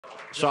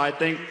So I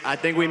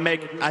think we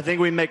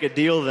make a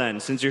deal then,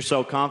 since you're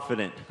so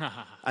confident.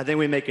 I think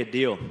we make a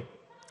deal.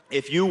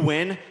 If you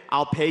win,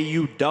 I'll pay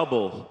you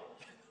double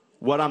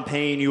what I'm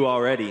paying you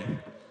already.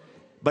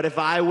 But if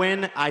I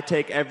win, I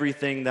take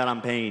everything that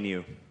I'm paying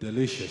you.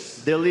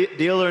 Delicious.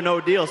 Deal or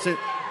no deal.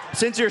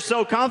 Since you're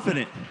so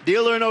confident.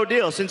 Deal or no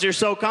deal, since you're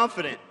so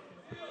confident.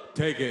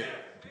 Take it.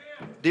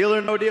 Deal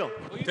or no deal.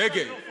 Take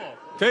it.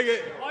 Take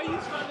it. Why are you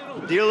standing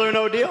up? Deal or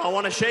no deal. I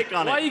want to shake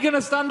on it. Why are you going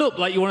to stand up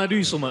like you want to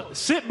do something?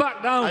 Sit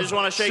back down. I just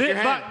want to shake your hand.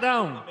 Sit back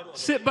down.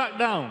 Sit back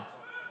down.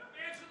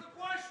 Answer the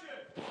question.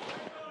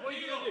 What are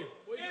you going to do?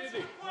 What are you going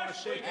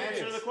to do?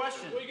 Answer the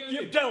question.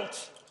 You've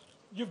dealt.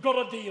 You've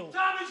got a deal.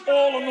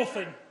 All or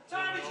nothing.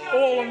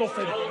 All or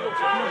nothing.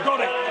 You've got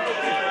it.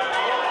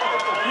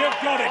 You've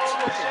got it.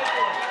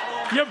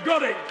 You've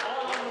got it.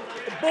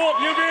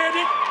 Both, you've heard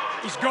it.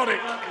 He's got it.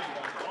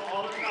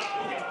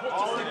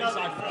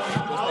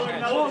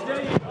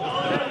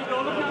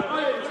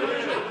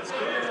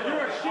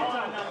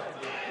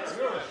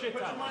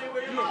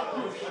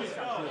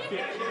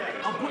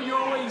 I'll put you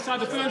all inside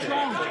the first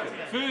round.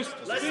 First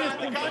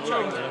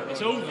contract.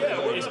 It's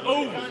over. It's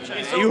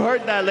over. You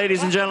heard that,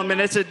 ladies and gentlemen.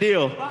 It's a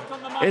deal.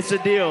 It's a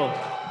deal.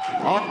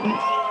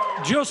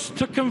 Just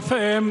to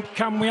confirm,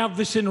 can we have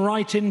this in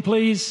writing,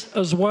 please,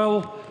 as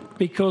well?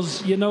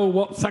 Because you know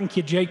what? Thank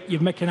you, Jake.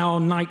 You're making our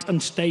night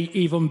and stay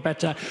even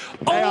better.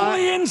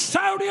 Only in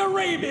Saudi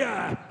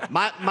Arabia.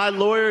 My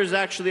lawyers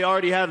actually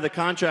already have the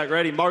contract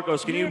ready.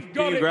 Marcos, can you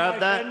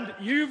grab that? Friend.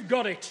 You've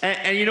got it.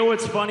 And you know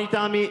what's funny,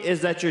 Tommy,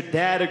 is that your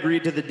dad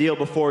agreed to the deal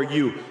before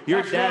you.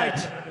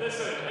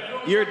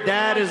 Your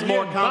dad is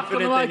more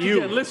confident than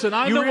you. Listen,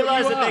 I know you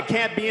realize what you that they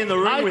can't be in the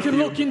ring with you. I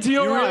can look into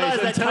your eyes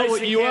and tell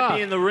what you are.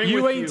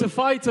 You ain't a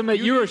fighter,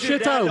 mate. You're a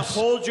shithouse.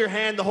 Hold your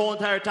hand the whole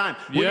entire time.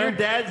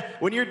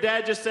 When your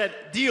dad just said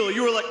deal,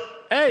 you were like,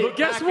 hey,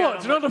 guess what?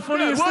 Do you know the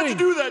funniest thing? Why'd you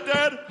do that,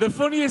 Dad? The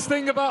funniest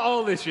thing about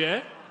all this,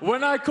 yeah?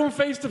 When I come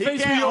face to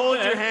face with you, hold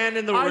your hand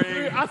in the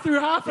ring. I threw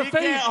half a feint.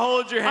 He can't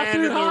hold your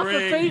hand in the ring. I threw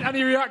half a feint and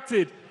he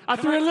reacted. I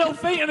threw a little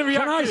feint and he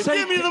reacted.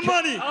 Give me the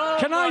money.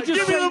 Can I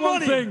just say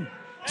one thing?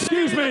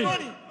 Excuse me.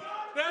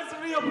 That's the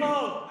real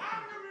ball.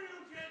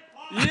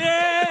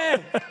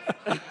 Yeah.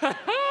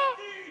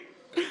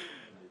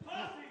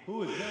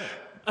 Who is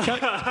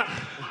that?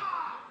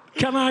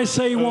 Can I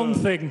say one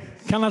thing?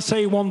 Can I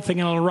say one thing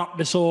and I'll wrap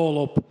this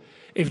all up?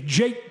 If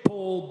Jake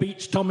Paul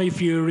beats Tommy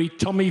Fury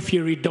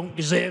don't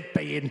deserve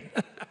paying.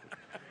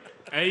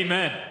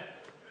 Amen.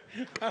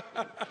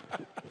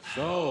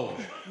 So,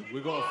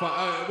 we got to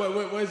find...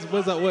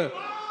 where's that?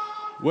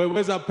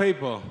 Where's that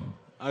paper?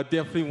 I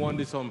definitely want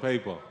this on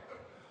paper.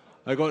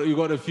 You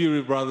got the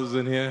Fury brothers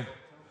in here.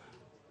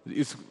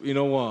 You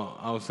know what?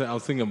 I was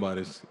thinking about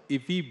this.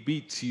 If he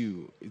beats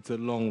you, it's a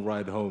long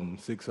ride home.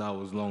 6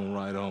 hours long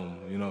ride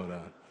home. You know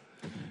that.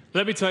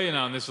 Let me tell you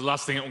now, and this is the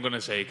last thing I'm going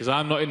to say, because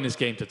I'm not in this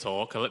game to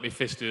talk. I let me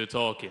fist do the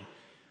talking.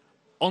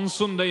 On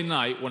Sunday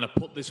night, when I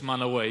put this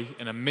man away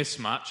in a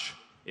mismatch,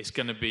 it's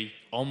going to be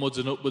onwards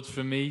and upwards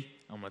for me.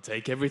 I'm going to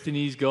take everything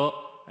he's got,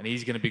 and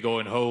he's going to be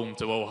going home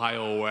to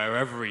Ohio,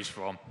 wherever he's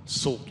from,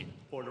 sulking.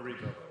 Puerto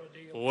Rico.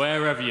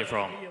 Wherever you're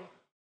from.